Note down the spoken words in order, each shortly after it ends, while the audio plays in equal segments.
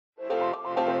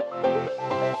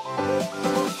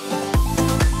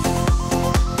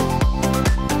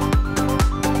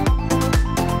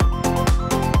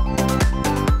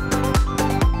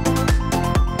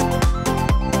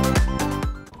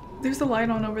light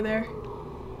on over there.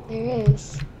 There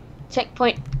is.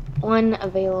 Checkpoint 1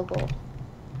 available.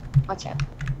 Watch out.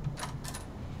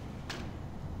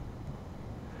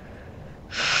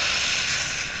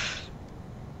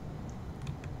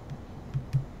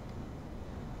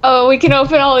 Oh, we can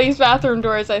open all these bathroom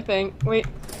doors, I think. Wait.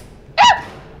 Ah!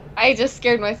 I just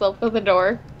scared myself with the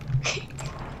door.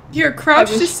 Here,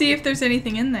 crouch to see if there's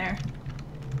anything in there.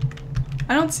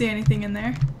 I don't see anything in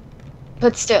there.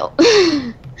 But still.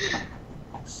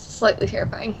 Slightly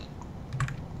terrifying.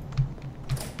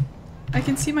 I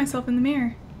can see myself in the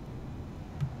mirror.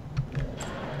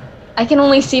 I can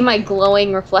only see my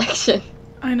glowing reflection.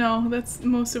 I know, that's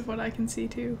most of what I can see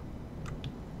too.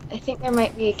 I think there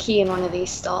might be a key in one of these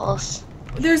stalls.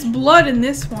 There's blood in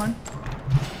this one.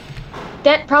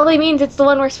 That probably means it's the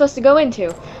one we're supposed to go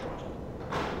into.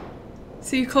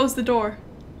 So you close the door.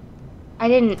 I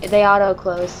didn't. They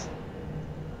auto-close.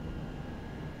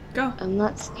 Go. I'm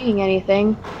not seeing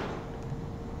anything.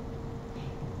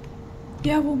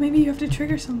 Yeah, well maybe you have to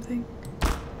trigger something.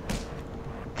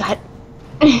 God.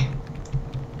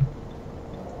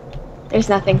 There's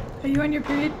nothing. Are you on your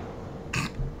period?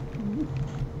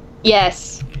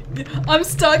 Yes. I'm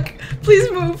stuck. Please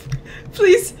move.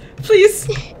 Please. Please.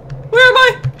 Where am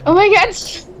I? Oh my god.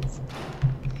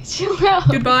 Chill out.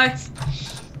 Goodbye.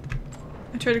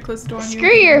 I tried to close the door on you.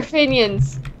 Screw your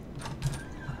opinions.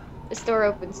 This door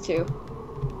opens too.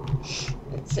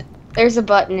 There's a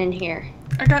button in here.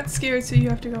 I got scared, so you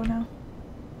have to go now.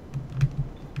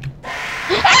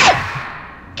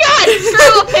 God!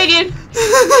 Screw opinion!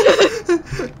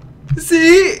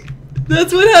 See?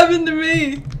 That's what happened to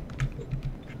me.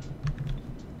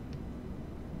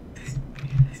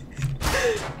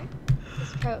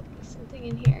 There's probably something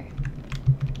in here.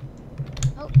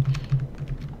 Oh.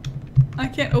 I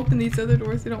can't open these other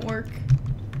doors, they don't work.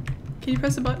 Can you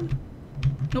press a button?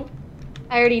 Nope.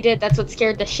 I already did, that's what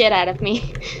scared the shit out of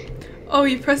me. Oh,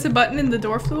 you pressed a button and the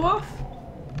door flew off?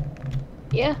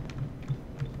 Yeah.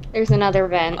 There's another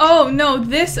vent. Oh, no,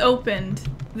 this opened.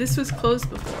 This was closed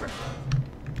before.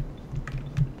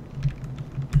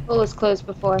 What was closed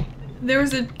before? There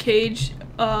was a cage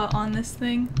on this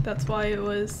thing. That's why it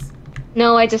was...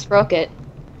 No, I just broke it.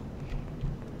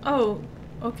 Oh,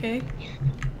 okay.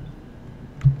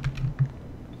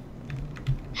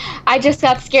 I just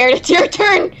got scared. It's your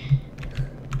turn!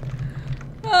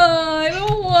 Oh, I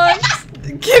don't want...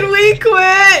 Can we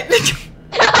quit?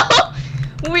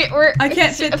 We're I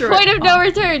can't fit through point it. of no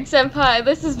return, senpai.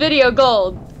 This is video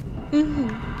gold.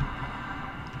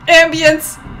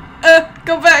 Ambience!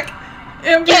 Go back!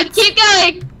 Ambience! Keep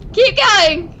going! Keep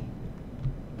going!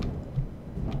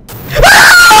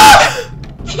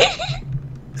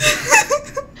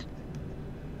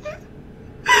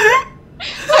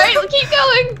 Alright, keep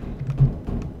going!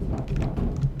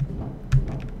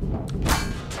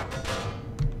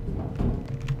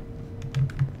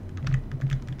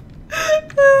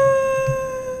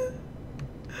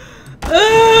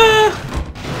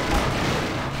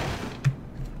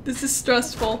 This is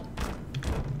stressful.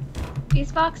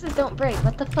 These boxes don't break,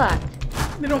 what the fuck?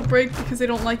 They don't break because they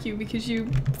don't like you, because you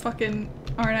fucking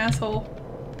are an asshole.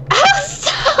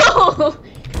 Asshole!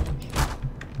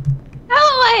 How am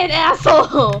I an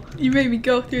asshole? You made me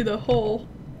go through the hole.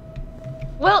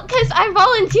 Well, cause I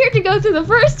volunteered to go through the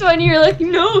first one, you're like,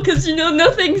 no, cause you know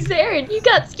nothing's there, and you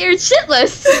got scared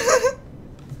shitless.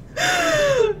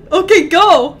 Okay,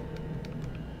 go!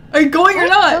 Are you going or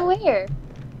not? Go where?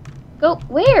 Go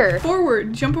where?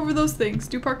 Forward, jump over those things,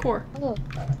 do parkour. Oh.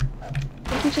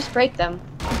 You can just break them.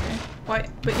 Okay. Why?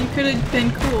 But you could have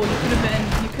been cool.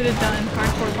 You could have done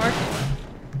parkour.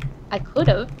 I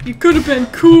could've. You could have been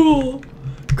cool.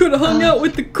 Could have hung out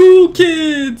with the cool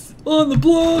kids on the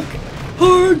block.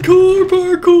 Hardcore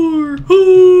parkour.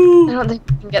 Woo! I don't think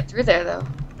we can get through there though.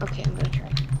 Okay, I'm gonna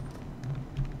try.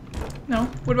 No.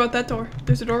 What about that door?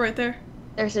 There's a door right there.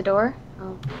 There's a door?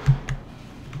 Oh.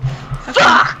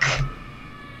 Fuck!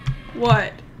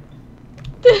 What?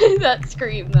 That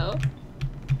scream though.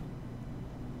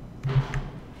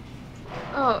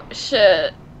 Oh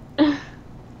shit.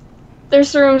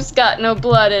 This room's got no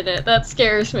blood in it. That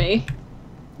scares me.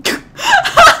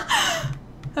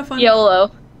 Have fun.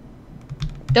 YOLO.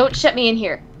 Don't shut me in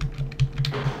here.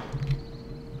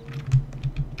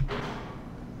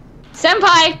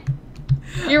 Senpai!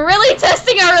 You're really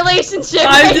testing our relationship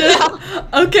now.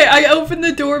 Okay, I opened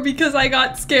the door because I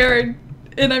got scared.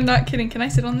 And I'm not kidding. Can I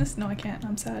sit on this? No, I can't.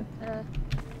 I'm sad.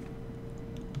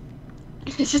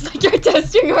 It's just like you're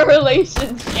testing our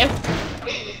relationship.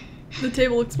 The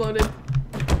table exploded.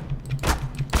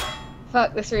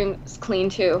 Fuck, this room is clean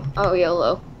too. Oh,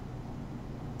 YOLO.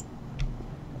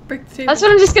 Break the table. That's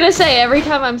what I'm just gonna say every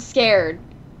time I'm scared.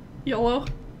 YOLO.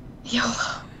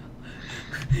 YOLO.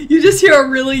 You just hear a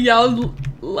really YOLO!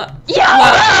 YOLO!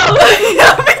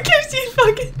 Because you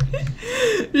fucking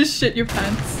just shit your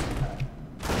pants.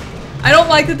 I don't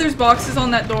like that there's boxes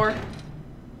on that door.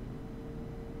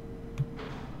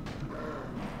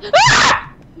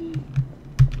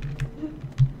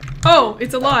 Oh,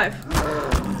 it's alive.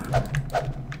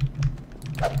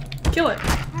 Kill it.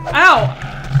 Ow!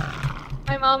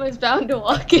 My mom is bound to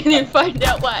walk in and find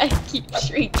out why I keep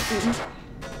shrieking.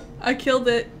 I killed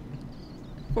it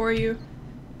for you.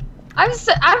 I'm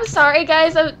sorry,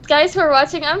 guys. Guys who are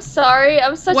watching, I'm sorry.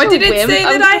 I'm such a What did it whim. say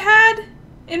that I had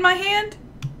in my hand?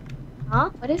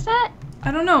 Huh? What is that?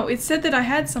 I don't know. It said that I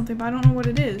had something, but I don't know what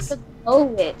it is. A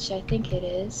blowwitch, I think it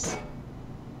is.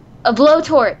 A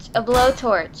blowtorch. A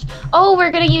blowtorch. Oh,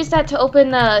 we're gonna use that to open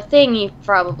the thingy,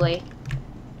 probably.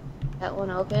 That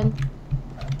one open.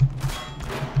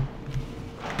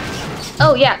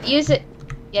 Oh, yeah, use it.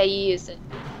 Yeah, you use it.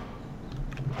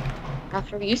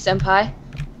 After you, senpai.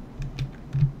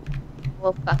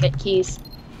 Well, fuck it, keys.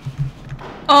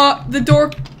 The door.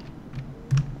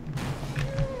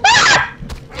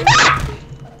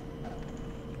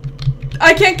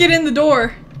 I can't get in the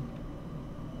door.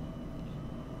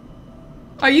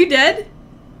 Are you dead?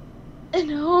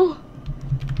 No.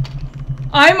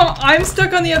 I'm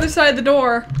stuck on the other side of the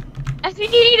door. I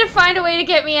think you need to find a way to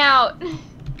get me out.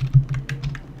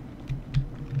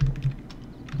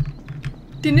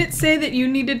 Didn't it say that you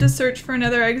needed to search for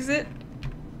another exit?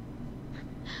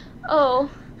 Oh.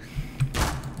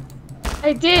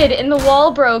 I did, and the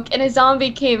wall broke and a zombie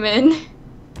came in.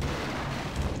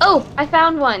 Oh, I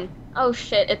found one. Oh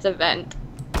shit, it's a vent.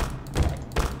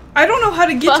 I don't know how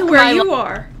to get to where you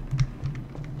are.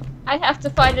 I have to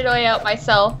find a way out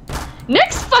myself.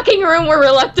 Next fucking room we're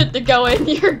reluctant to go in,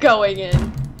 you're going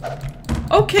in.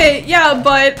 Okay, yeah,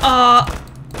 but,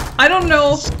 I don't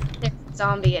know There's a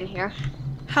zombie in here.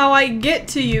 how I get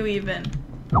to you even.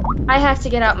 I have to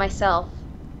get out myself.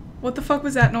 What the fuck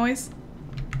was that noise?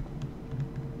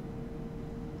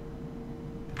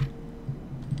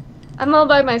 I'm all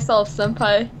by myself,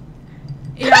 senpai.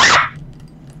 Yeah.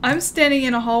 I'm standing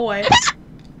in a hallway.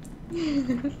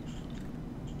 I'm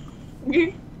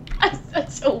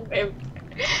such a wimp.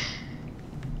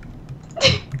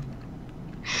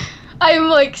 I'm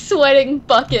like sweating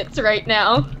buckets right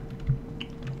now.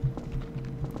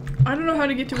 I don't know how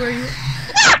to get to where you.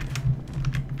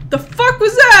 The fuck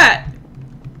was that?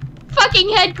 Fucking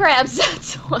head crabs,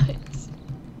 that's what.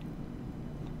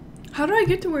 How do I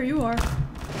get to where you are?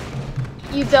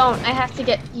 You don't, I have to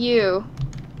get you.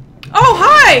 Oh,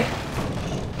 hi!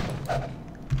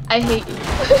 I hate you.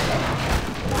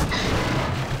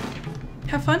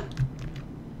 Have fun.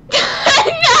 No!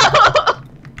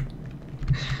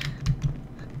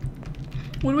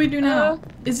 What do we do now?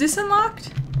 Is this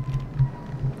unlocked?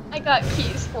 I got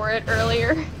keys for it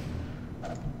earlier.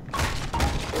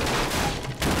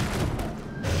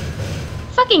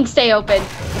 Fucking stay open.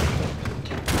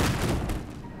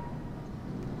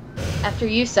 After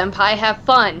you, senpai, have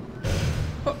fun.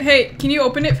 Oh, hey, can you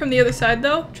open it from the other side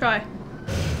though? Try.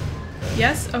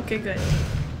 Yes? Okay, good.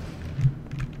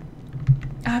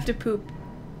 I have to poop.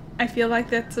 I feel like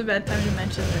that's a bad time to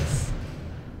mention this.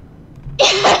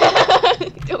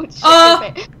 Don't shit your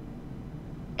face.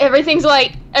 Everything's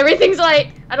light. Everything's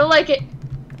light. I don't like it.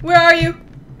 Where are you?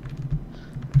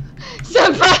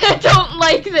 Senpai, I don't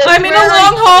like this. I'm in a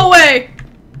long hallway.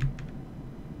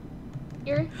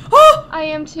 Here? Oh! I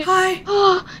am too. Hi.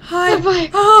 Oh, Hi. Senpai.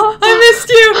 Oh, I missed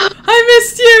you. I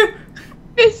missed you.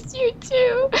 Missed you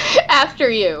too. After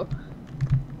you.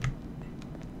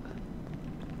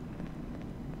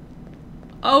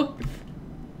 Oh.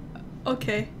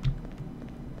 Okay.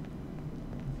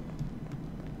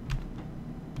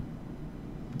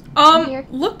 Here.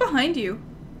 Look behind you.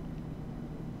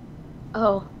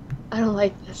 Oh, I don't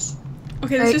like this.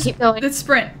 Okay, Alright, let's keep going. let's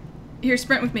sprint. Here,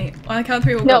 sprint with me. On the count of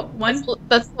 3, we'll No, go. 1.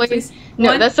 that's the way. Please. No,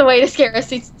 1. that's the way to scare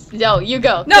us. No, you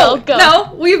go. No, go.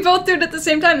 no. We both do it at the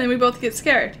same time, then we both get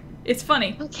scared. It's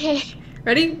funny. Okay.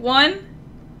 Ready? 1,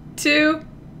 2,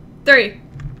 3.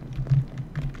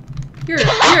 You're an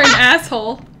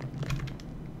asshole.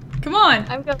 Come on.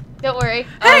 I'm going. Don't worry.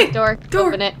 Hey! Door.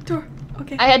 Open it. Door.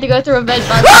 Okay. I had to go through a vent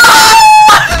box.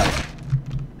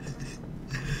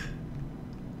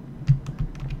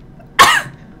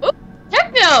 Ooh,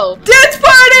 techno! Dance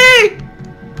party!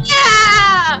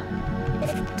 Yeah!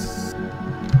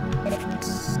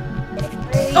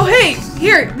 Oh hey,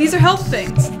 here. These are health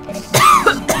things.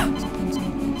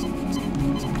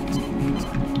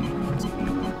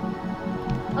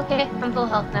 Okay, I'm full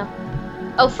health now.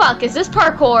 Oh fuck, is this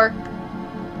parkour?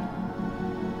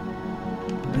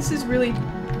 This is really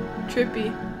trippy.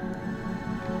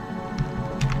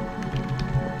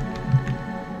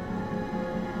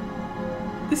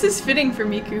 This is fitting for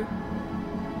Miku.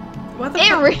 What the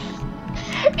fuck?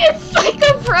 It's like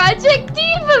a Project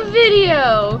Diva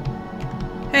video!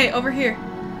 Hey, over here.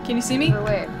 Can you see me? Or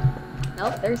where?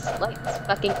 Nope, there's lights.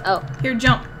 Fucking. Oh. Here,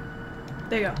 jump.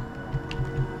 There you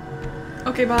go.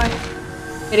 Okay, bye.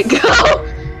 Way to go!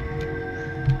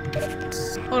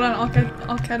 Hold on,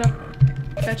 I'll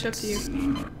catch up to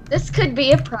you. This could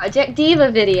be a Project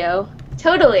Diva video.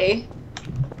 Totally.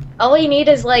 All we need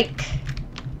is like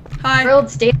Hi.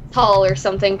 World's Dance Hall or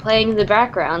something playing in the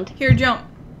background. Here, jump.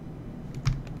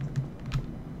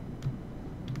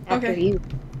 After Okay. you.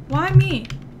 Why me?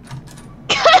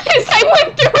 Because I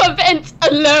went through events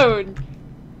alone.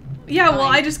 Yeah, well,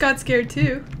 Fine. I just got scared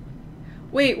too.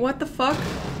 Wait, what the fuck?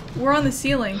 We're on the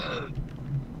ceiling.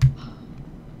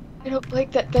 I don't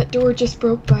like that that door just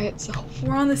broke by itself.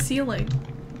 We're on the ceiling.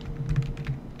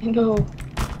 I know.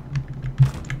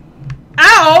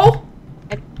 Ow!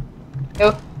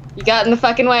 Oh, you got in the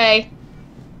fucking way.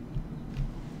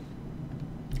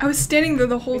 I was standing there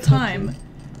the whole time.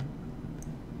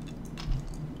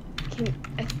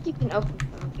 I think you can open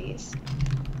some of these.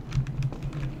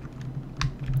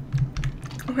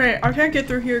 Okay, I can't get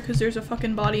through here because there's a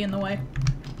fucking body in the way.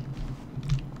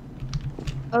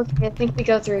 Okay, I think we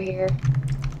go through here.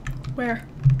 Where?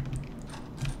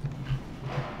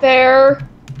 There.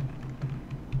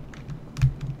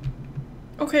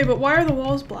 Okay, but why are the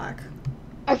walls black?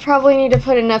 I probably need to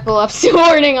put an epilepsy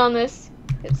warning on this.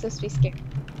 It's supposed to be scary.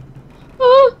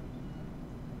 Oh.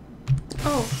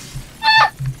 Oh.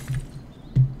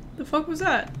 The fuck was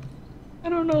that? I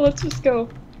don't know, let's just go.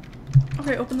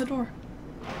 Okay, open the door.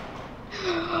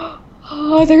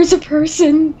 Oh, there's a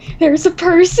person. There's a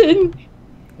person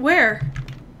Where?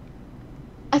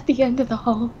 at the end of the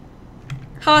hall.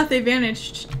 Ha, they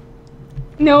vanished.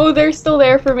 No, they're still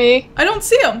there for me. I don't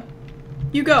see them.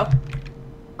 You go.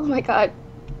 Oh my god.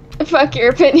 Fuck your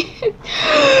opinion.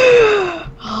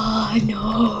 Oh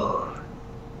no.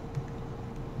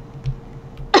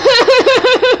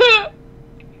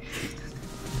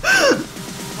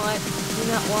 What? Do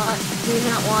not want. Do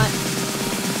not want.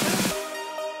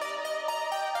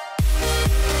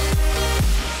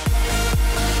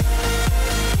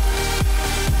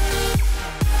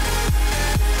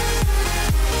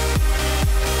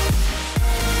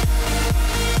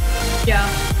 Yeah.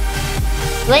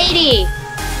 Lady!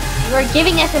 You are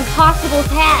giving us impossible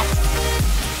tasks!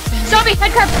 Zombie!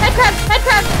 Head crab! Head crab! Head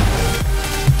crab!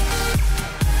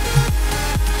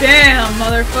 Damn,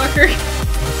 motherfucker.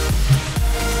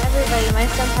 Everybody, my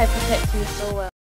senpai protects me so well.